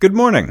Good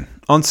morning.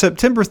 On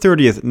September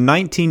 30th,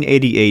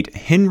 1988,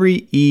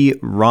 Henry E.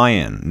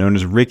 Ryan, known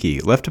as Ricky,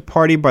 left a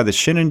party by the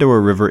Shenandoah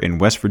River in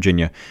West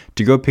Virginia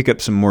to go pick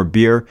up some more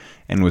beer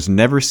and was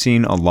never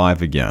seen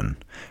alive again.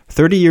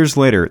 30 years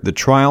later, the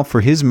trial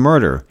for his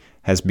murder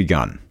has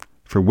begun.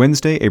 For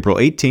Wednesday, April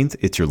 18th,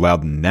 it's your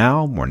Loudon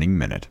Now Morning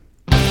Minute.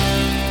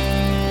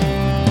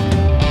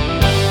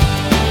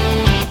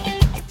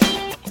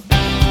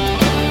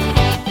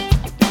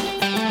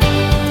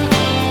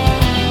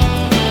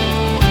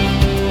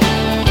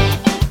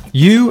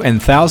 You and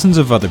thousands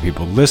of other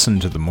people listen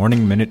to the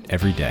Morning Minute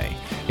every day.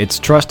 It's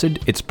trusted,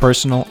 it's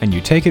personal, and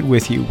you take it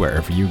with you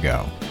wherever you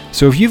go.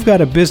 So if you've got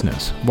a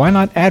business, why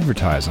not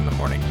advertise on the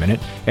Morning Minute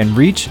and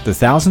reach the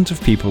thousands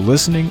of people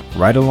listening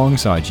right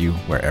alongside you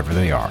wherever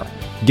they are?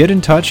 Get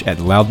in touch at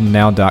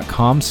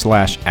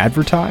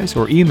loudonnow.com/advertise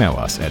or email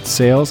us at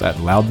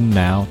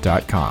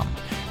sales@loudonnow.com.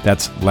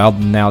 That's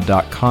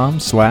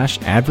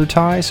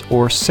loudonnow.com/advertise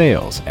or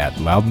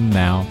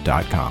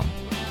sales@loudonnow.com.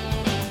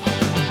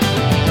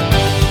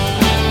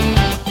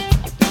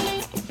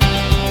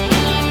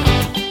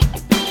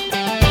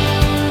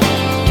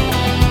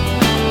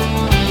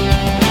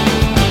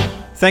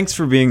 Thanks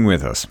for being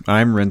with us.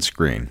 I'm Rence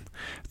Green.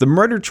 The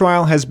murder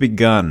trial has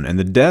begun and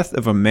the death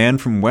of a man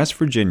from West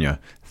Virginia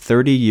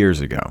 30 years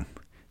ago.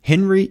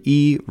 Henry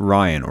E.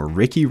 Ryan, or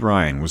Ricky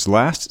Ryan, was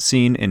last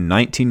seen in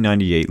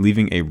 1998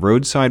 leaving a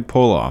roadside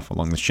pull-off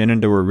along the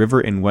Shenandoah River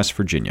in West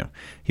Virginia.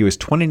 He was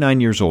 29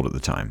 years old at the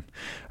time.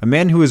 A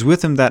man who was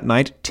with him that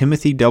night,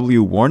 Timothy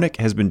W. Warnick,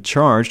 has been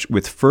charged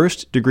with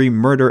first-degree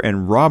murder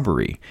and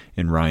robbery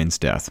in Ryan's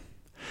death.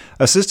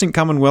 Assistant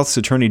Commonwealth's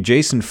Attorney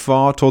Jason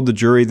Faw told the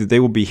jury that they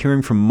will be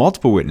hearing from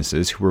multiple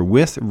witnesses who were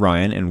with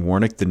Ryan and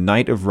Warnick the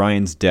night of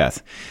Ryan's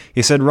death.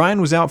 He said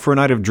Ryan was out for a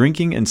night of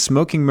drinking and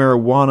smoking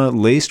marijuana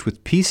laced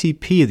with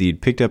PCP that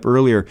he'd picked up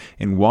earlier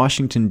in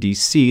Washington,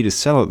 D.C. to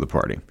sell at the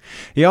party.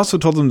 He also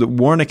told them that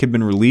Warnick had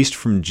been released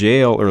from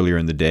jail earlier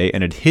in the day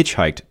and had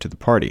hitchhiked to the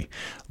party.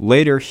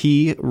 Later,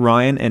 he,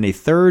 Ryan, and a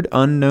third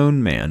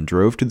unknown man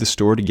drove to the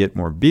store to get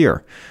more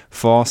beer.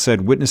 Faw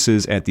said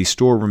witnesses at the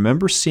store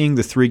remember seeing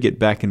the three get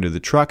back into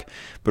the truck,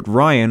 but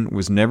Ryan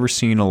was never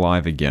seen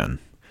alive again.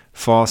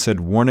 Faw said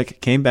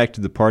Warnick came back to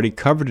the party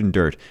covered in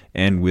dirt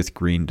and with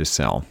green to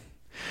sell.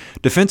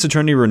 Defense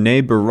attorney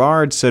Renee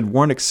Berard said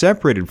Warnick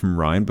separated from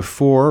Ryan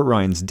before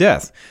Ryan's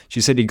death.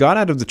 She said he got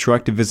out of the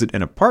truck to visit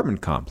an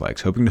apartment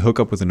complex, hoping to hook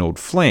up with an old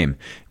flame.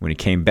 When he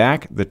came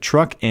back, the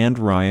truck and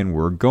Ryan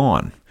were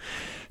gone.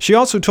 She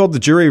also told the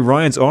jury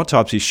Ryan's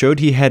autopsy showed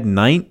he had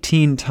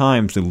 19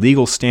 times the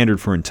legal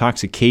standard for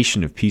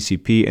intoxication of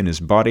PCP in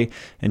his body,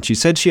 and she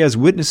said she has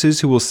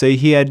witnesses who will say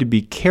he had to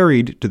be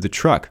carried to the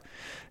truck.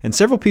 And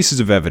several pieces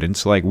of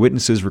evidence, like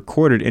witnesses'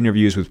 recorded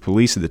interviews with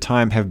police at the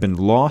time, have been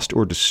lost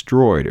or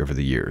destroyed over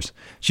the years.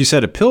 She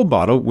said a pill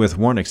bottle with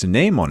Warnick's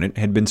name on it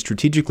had been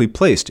strategically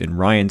placed in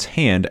Ryan's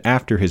hand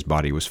after his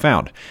body was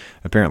found.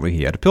 Apparently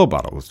he had a pill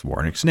bottle with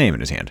Warnick's name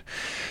in his hand.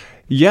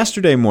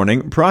 Yesterday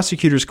morning,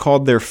 prosecutors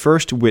called their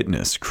first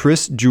witness,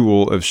 Chris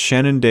Jewell of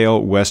Shenandoah,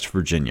 West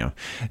Virginia.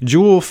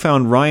 Jewell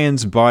found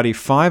Ryan's body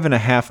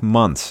 5.5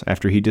 months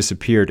after he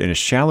disappeared in a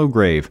shallow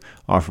grave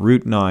off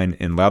Route 9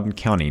 in Loudoun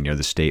County near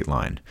the state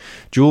line.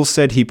 Jewell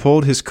said he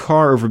pulled his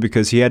car over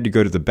because he had to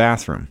go to the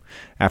bathroom.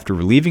 After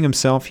relieving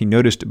himself, he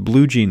noticed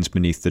blue jeans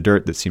beneath the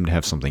dirt that seemed to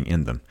have something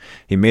in them.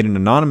 He made an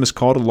anonymous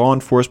call to law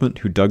enforcement,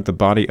 who dug the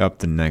body up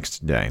the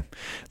next day.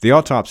 The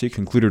autopsy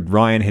concluded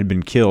Ryan had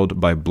been killed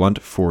by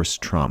blunt force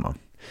trauma.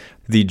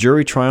 The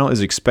jury trial is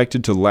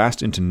expected to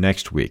last into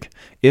next week.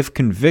 If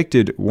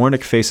convicted,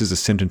 Warnick faces a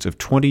sentence of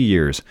 20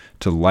 years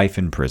to life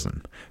in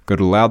prison. Go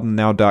to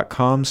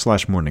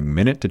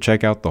loudonnow.com/morningminute to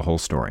check out the whole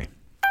story.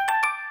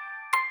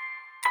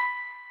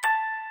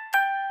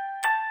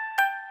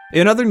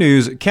 In other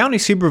news, county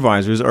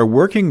supervisors are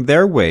working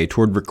their way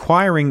toward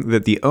requiring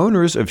that the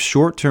owners of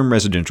short-term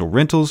residential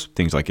rentals,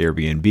 things like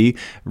Airbnb,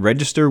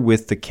 register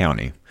with the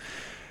county.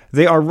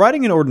 They are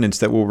writing an ordinance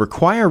that will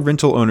require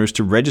rental owners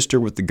to register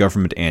with the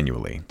government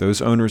annually. Those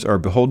owners are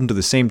beholden to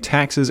the same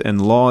taxes and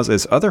laws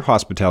as other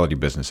hospitality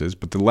businesses,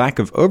 but the lack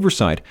of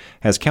oversight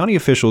has county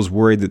officials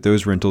worried that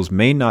those rentals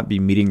may not be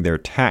meeting their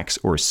tax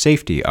or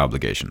safety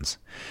obligations.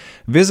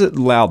 Visit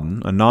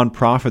Loudon, a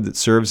nonprofit that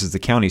serves as the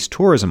county's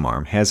tourism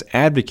arm, has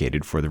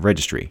advocated for the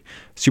registry.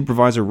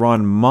 Supervisor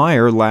Ron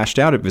Meyer lashed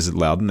out at Visit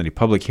Loudon at a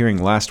public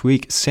hearing last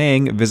week,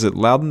 saying Visit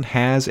Loudon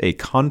has a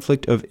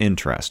conflict of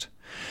interest.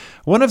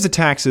 One of the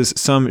taxes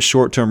some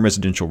short-term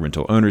residential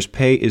rental owners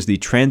pay is the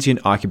transient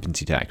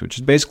occupancy tax, which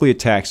is basically a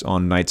tax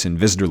on nights in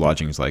visitor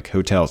lodgings like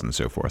hotels and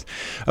so forth.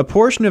 A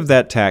portion of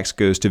that tax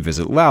goes to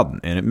Visit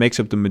Loudon, and it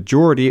makes up the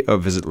majority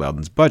of Visit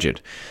Loudon's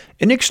budget.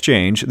 In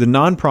exchange, the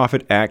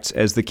nonprofit acts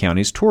as the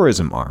county's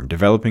tourism arm,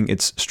 developing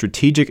its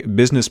strategic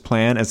business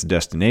plan as a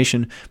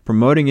destination,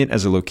 promoting it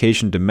as a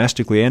location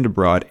domestically and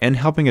abroad, and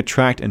helping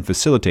attract and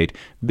facilitate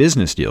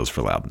business deals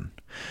for Loudon.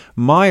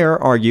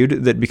 Meyer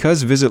argued that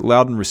because Visit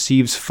Loudon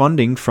receives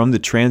funding from the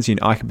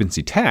transient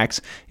occupancy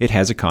tax, it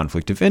has a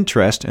conflict of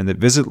interest, and that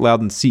Visit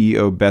Loudon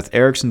CEO Beth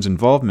Erickson's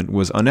involvement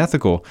was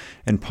unethical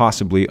and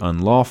possibly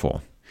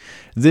unlawful.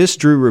 This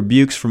drew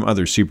rebukes from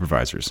other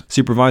supervisors.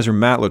 Supervisor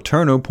Matt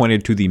Letourneau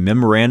pointed to the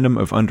Memorandum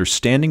of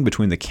Understanding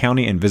between the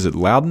county and Visit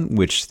Loudoun,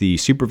 which the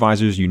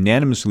supervisors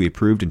unanimously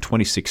approved in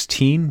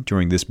 2016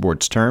 during this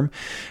board's term.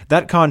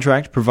 That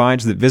contract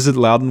provides that Visit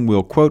Loudoun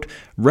will, quote,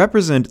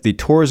 represent the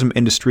tourism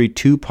industry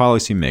to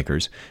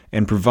policymakers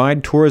and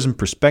provide tourism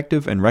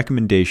perspective and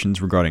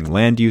recommendations regarding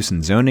land use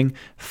and zoning,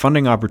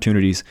 funding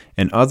opportunities,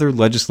 and other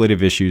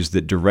legislative issues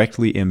that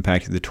directly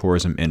impact the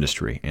tourism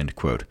industry, end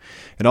quote.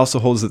 It also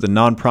holds that the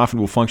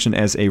nonprofit will function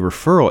as a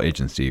referral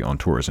agency on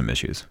tourism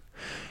issues.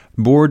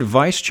 Board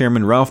Vice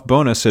Chairman Ralph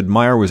Bona said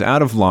Meyer was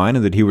out of line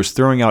and that he was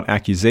throwing out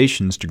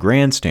accusations to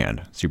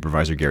grandstand.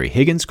 Supervisor Gary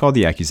Higgins called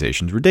the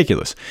accusations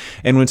ridiculous.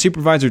 And when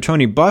Supervisor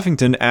Tony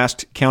Buffington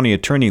asked County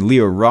Attorney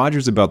Leo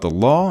Rogers about the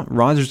law,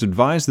 Rogers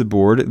advised the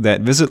board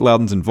that Visit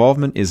Loudoun's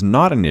involvement is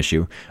not an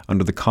issue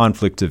under the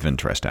Conflict of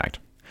Interest Act.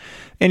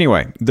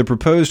 Anyway, the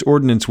proposed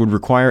ordinance would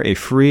require a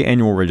free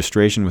annual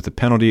registration with a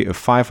penalty of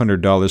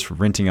 $500 for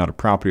renting out a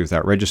property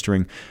without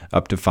registering,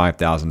 up to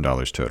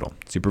 $5,000 total.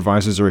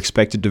 Supervisors are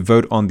expected to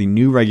vote on the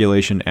new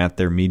regulation at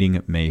their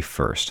meeting May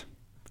 1st.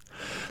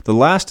 The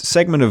last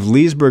segment of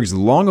Leesburg's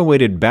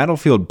long-awaited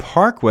Battlefield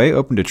Parkway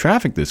opened to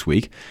traffic this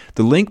week.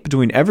 The link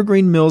between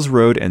Evergreen Mills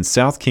Road and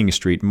South King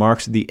Street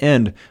marks the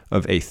end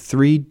of a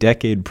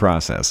 3-decade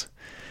process.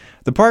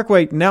 The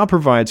parkway now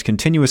provides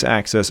continuous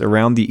access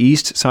around the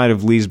east side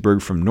of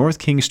Leesburg from North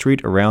King Street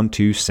around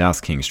to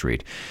South King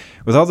Street.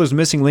 With all those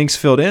missing links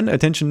filled in,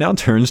 attention now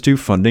turns to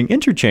funding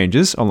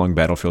interchanges along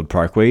Battlefield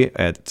Parkway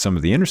at some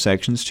of the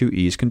intersections to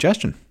ease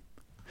congestion.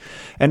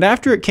 And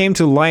after it came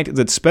to light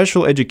that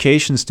special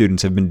education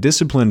students have been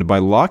disciplined by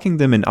locking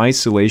them in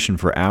isolation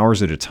for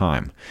hours at a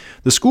time,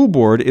 the school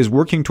board is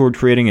working toward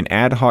creating an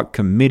ad hoc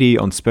committee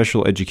on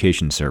special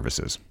education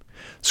services.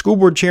 School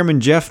Board Chairman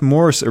Jeff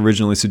Morris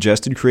originally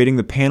suggested creating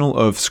the panel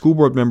of school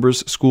board members,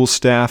 school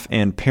staff,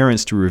 and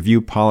parents to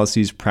review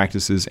policies,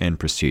 practices, and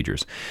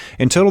procedures.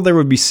 In total, there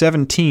would be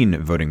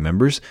 17 voting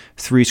members,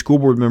 3 school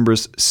board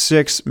members,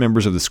 6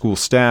 members of the school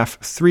staff,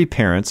 3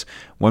 parents,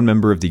 1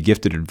 member of the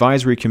Gifted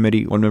Advisory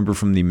Committee, 1 member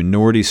from the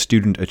Minority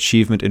Student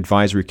Achievement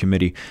Advisory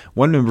Committee,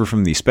 1 member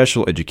from the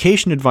Special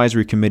Education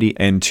Advisory Committee,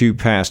 and 2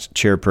 past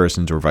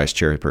chairpersons or vice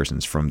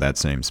chairpersons from that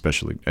same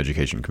Special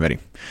Education Committee.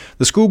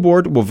 The school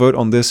board will vote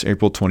on this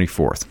April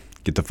 24th.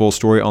 Get the full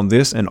story on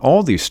this and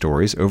all these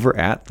stories over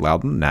at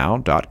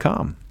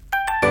loudounnow.com.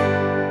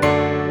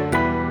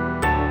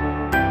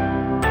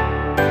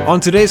 On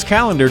today's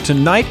calendar,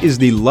 tonight is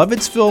the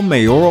Lovettsville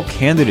Mayoral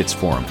Candidates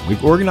Forum.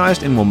 We've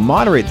organized and will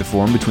moderate the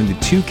forum between the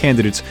 2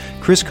 candidates,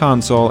 Chris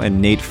Consol and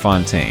Nate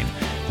Fontaine.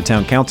 The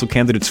town council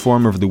candidates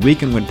forum over the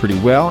weekend went pretty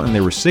well, and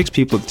there were 6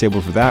 people at the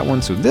table for that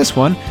one, so this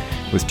one,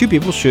 with 2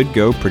 people, should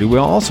go pretty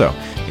well also.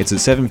 It's at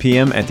 7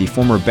 p.m. at the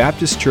former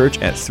Baptist Church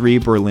at 3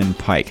 Berlin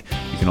Pike.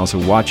 You can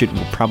also watch it.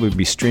 We'll probably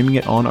be streaming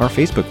it on our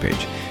Facebook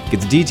page. Get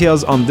the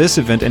details on this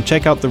event and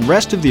check out the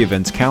rest of the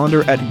event's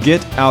calendar at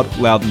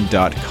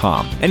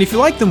getoutloudon.com. And if you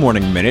like the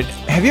Morning Minute,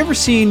 have you ever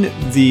seen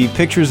the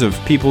pictures of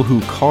people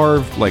who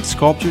carve like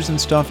sculptures and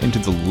stuff into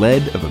the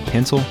lead of a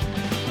pencil?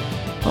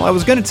 Well, I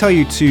was going to tell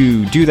you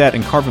to do that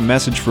and carve a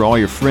message for all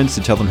your friends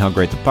to tell them how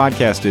great the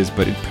podcast is,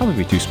 but it'd probably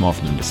be too small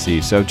for them to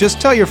see. So just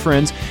tell your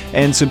friends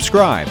and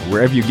subscribe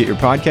wherever you get your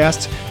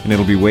podcasts, and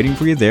it'll be waiting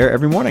for you there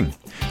every morning.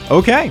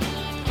 Okay,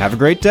 have a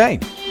great day.